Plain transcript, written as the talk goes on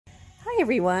Hi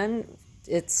everyone,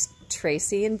 it's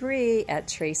Tracy and Bree at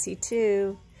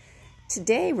Tracy2.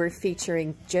 Today we're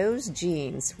featuring Joe's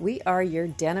Jeans. We are your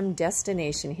denim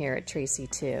destination here at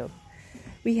Tracy2.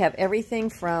 We have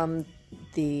everything from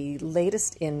the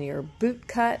latest in your boot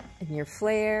cut and your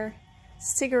flare,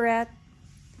 cigarette,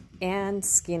 and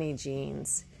skinny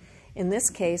jeans. In this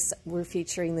case, we're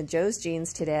featuring the Joe's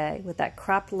Jeans today with that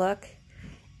cropped look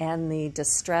and the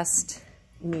distressed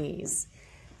knees.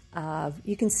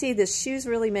 You can see the shoes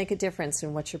really make a difference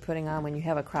in what you're putting on when you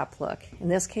have a crop look. In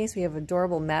this case, we have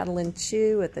adorable Madeline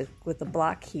shoe with the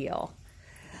block heel.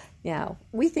 Now,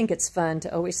 we think it's fun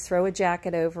to always throw a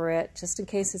jacket over it, just in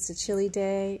case it's a chilly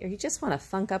day, or you just want to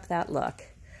funk up that look.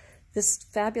 This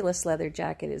fabulous leather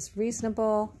jacket is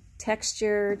reasonable,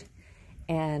 textured,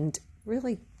 and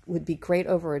really would be great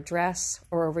over a dress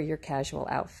or over your casual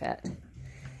outfit.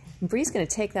 And Bree's going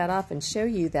to take that off and show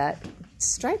you that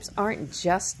stripes aren't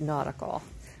just nautical,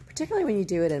 particularly when you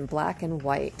do it in black and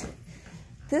white.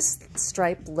 This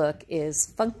stripe look is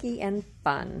funky and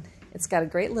fun. It's got a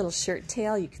great little shirt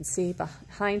tail you can see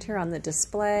behind her on the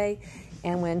display,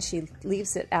 and when she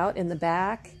leaves it out in the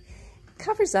back, it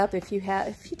covers up if you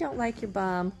don't like your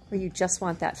bum or you just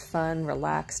want that fun,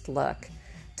 relaxed look.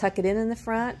 Tuck it in the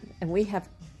front, and we have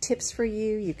tips for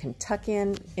you. You can tuck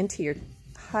into your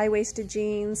high-waisted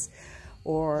jeans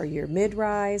or your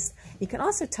mid-rise. You can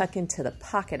also tuck into the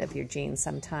pocket of your jeans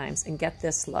sometimes and get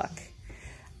this look.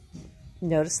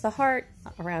 Notice the heart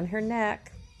around her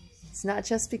neck. It's not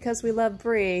just because we love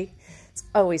Bree. It's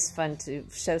always fun to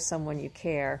show someone you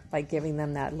care by giving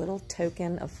them that little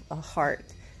token of a heart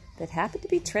that happened to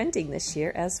be trending this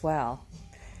year as well.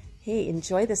 Hey,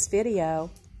 enjoy this video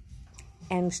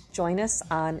and join us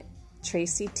on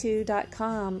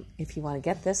Tracy2.com if you want to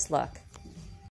get this look.